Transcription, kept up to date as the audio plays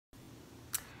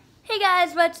Hey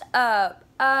guys, what's up?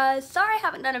 Sorry I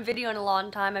haven't done a video in a long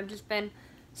time. I've just been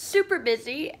super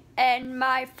busy, and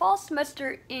my fall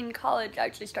semester in college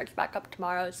actually starts back up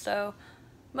tomorrow, so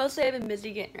mostly I've been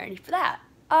busy getting ready for that.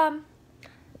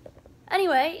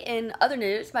 Anyway, in other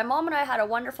news, my mom and I had a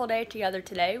wonderful day together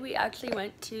today. We actually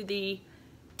went to the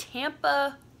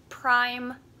Tampa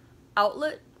Prime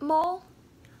Outlet Mall.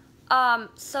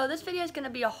 So this video is going to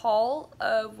be a haul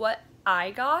of what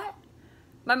I got.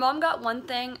 My mom got one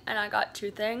thing and I got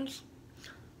two things,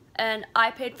 and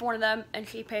I paid for one of them and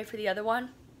she paid for the other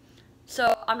one.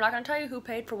 So I'm not going to tell you who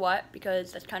paid for what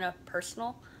because that's kind of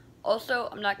personal. Also,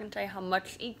 I'm not going to tell you how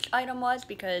much each item was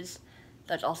because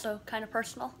that's also kind of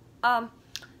personal. But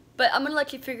I'm going to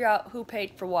let you figure out who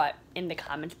paid for what in the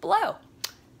comments below.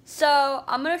 So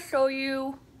I'm going to show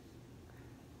you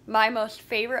my most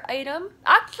favorite item.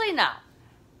 Actually, no.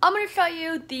 I'm going to show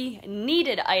you the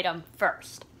needed item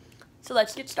first. So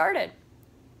let's get started.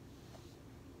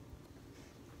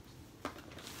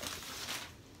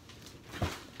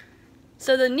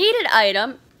 So the needed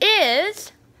item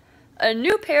is a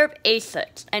new pair of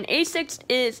Asics. And Asics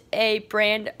is a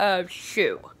brand of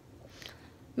shoe.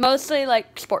 Mostly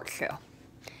like sports shoe.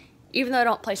 Even though I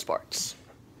don't play sports.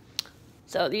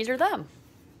 So these are them.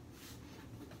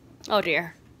 Oh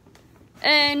dear.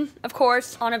 And of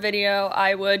course on a video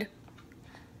I would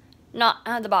not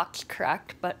have the box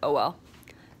correct, but oh well.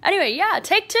 Anyway, yeah,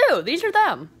 take two. These are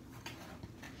them.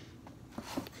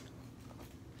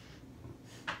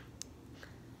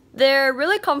 They're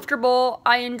really comfortable.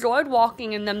 I enjoyed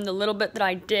walking in them the little bit that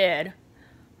I did.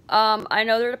 I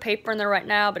know there's a paper in there right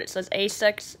now, but it says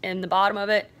Asics in the bottom of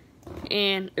it.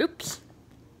 And, oops.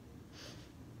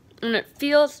 And it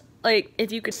feels like,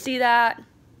 if you could see that,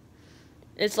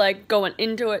 it's like going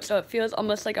into it, so it feels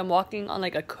almost like I'm walking on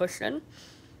like a cushion.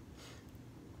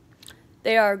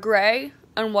 They are gray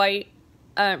and white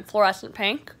and fluorescent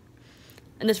pink.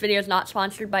 And this video is not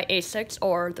sponsored by Asics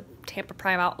or the Tampa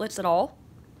Prime outlets at all.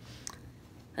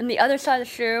 And the other side of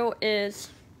the shoe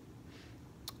is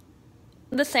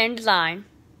the same design.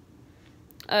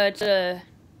 It's a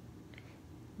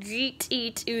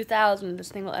GT2000.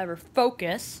 This thing will ever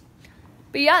focus.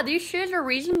 But yeah, these shoes are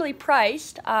reasonably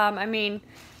priced. I mean,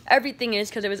 everything is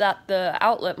because it was at the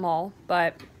outlet mall,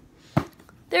 but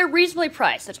they're reasonably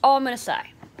priced. That's all I'm going to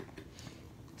say.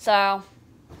 So,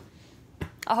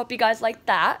 I hope you guys like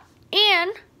that.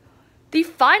 And the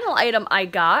final item I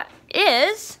got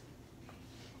is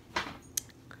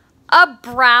a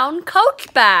brown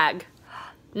Coach bag.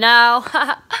 No,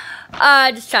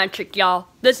 just trying to trick y'all.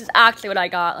 This is actually what I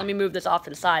got. Let me move this off to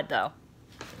the side, though.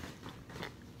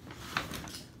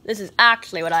 This is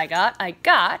actually what I got. I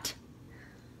got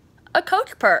a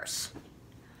Coach purse.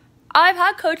 I've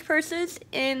had Coach purses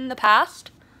in the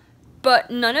past, but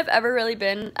none have ever really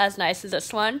been as nice as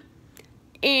this one.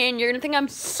 And you're going to think I'm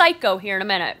psycho here in a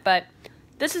minute, but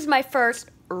this is my first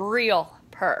real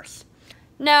purse.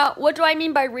 Now, what do I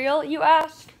mean by real, you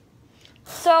ask?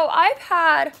 So,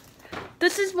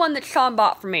 this is one that Sean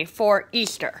bought for me for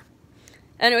Easter.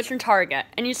 And it was from Target.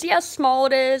 And you see how small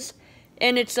it is?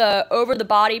 And it's a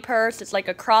over-the-body purse. It's like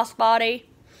a crossbody.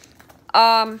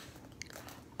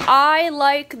 I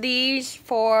like these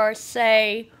for,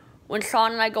 say, when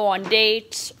Sean and I go on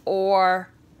dates, or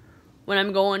when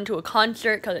I'm going to a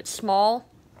concert because it's small,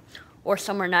 or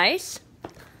somewhere nice.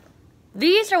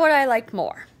 These are what I like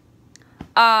more.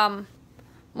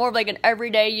 More of like an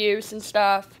everyday use and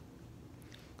stuff.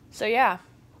 So yeah.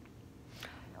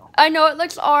 I know it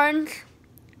looks orange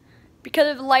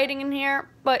because of the lighting in here,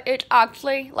 but it's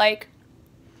actually like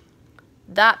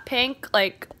that pink,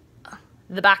 like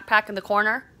the backpack in the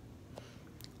corner.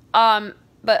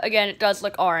 But again, it does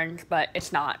look orange, but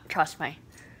it's not, trust me.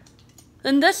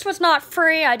 And this was not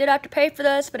free. I did have to pay for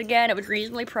this, but again, it was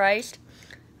reasonably priced.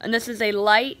 And this is a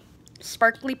light,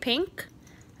 sparkly pink.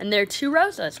 And there are two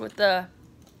roses with the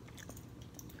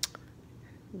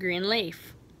green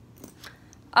leaf.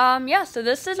 Yeah, so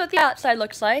this is what the outside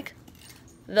looks like.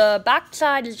 The back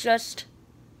side is just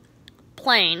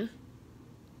plain.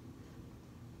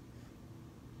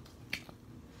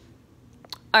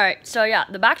 Alright, so yeah,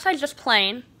 the back side is just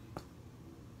plain.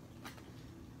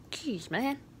 Jeez,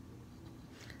 man.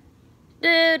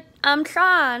 Dude, I'm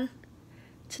trying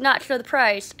to not show the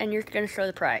price, and you're going to show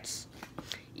the price.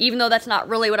 Even though that's not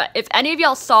really what if any of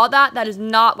y'all saw that, that is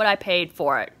not what I paid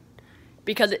for it.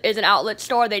 Because it is an outlet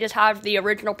store, they just have the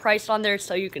original price on there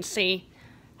so you can see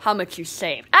how much you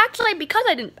saved. Actually, because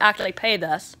I didn't actually pay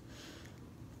this,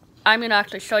 I'm going to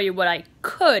actually show you what I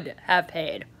could have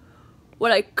paid.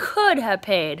 What I could have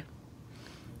paid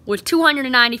was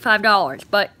 $295,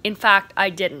 but in fact,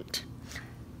 I didn't.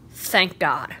 Thank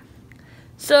God.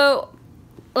 So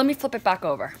let me flip it back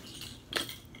over.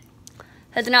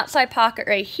 Has an outside pocket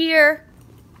right here.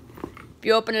 If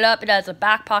you open it up, it has a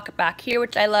back pocket back here,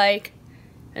 which I like,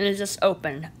 and it's just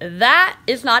open. That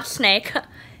is not a snake.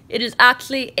 It is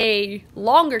actually a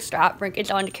longer strap for in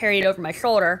case I wanted to carry it over my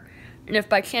shoulder. And if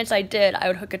by chance I did, I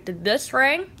would hook it to this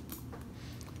ring,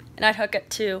 and I'd hook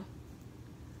it to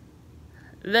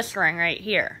this ring right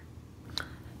here.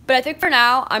 But I think for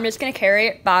now, I'm just gonna carry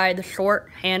it by the short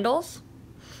handles.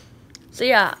 So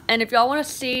yeah, and if y'all wanna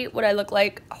see what I look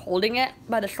like holding it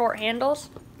by the short handles,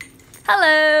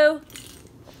 hello!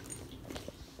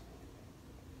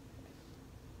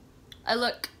 I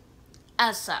look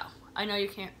as so. I know you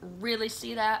can't really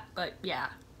see that, but yeah.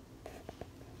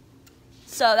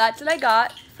 So that's what I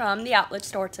got from the outlet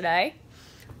store today.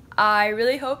 I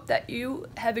really hope that you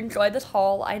have enjoyed this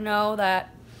haul. I know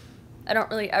that I don't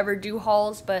really ever do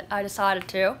hauls, but I decided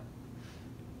to.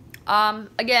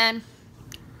 Again,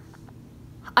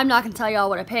 I'm not going to tell y'all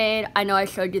what I paid. I know I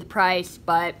showed you the price,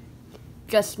 but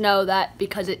just know that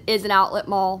because it is an outlet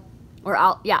mall,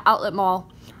 outlet mall,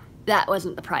 that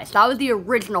wasn't the price. That was the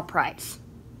original price.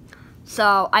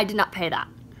 So I did not pay that.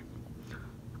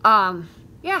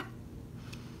 Yeah.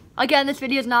 Again, this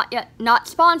video is not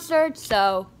sponsored,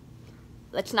 so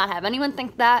let's not have anyone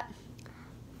think that.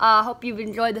 Hope you've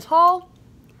enjoyed this haul,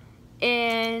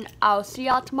 and I'll see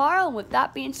y'all tomorrow. And with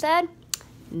that being said,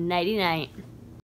 nighty night.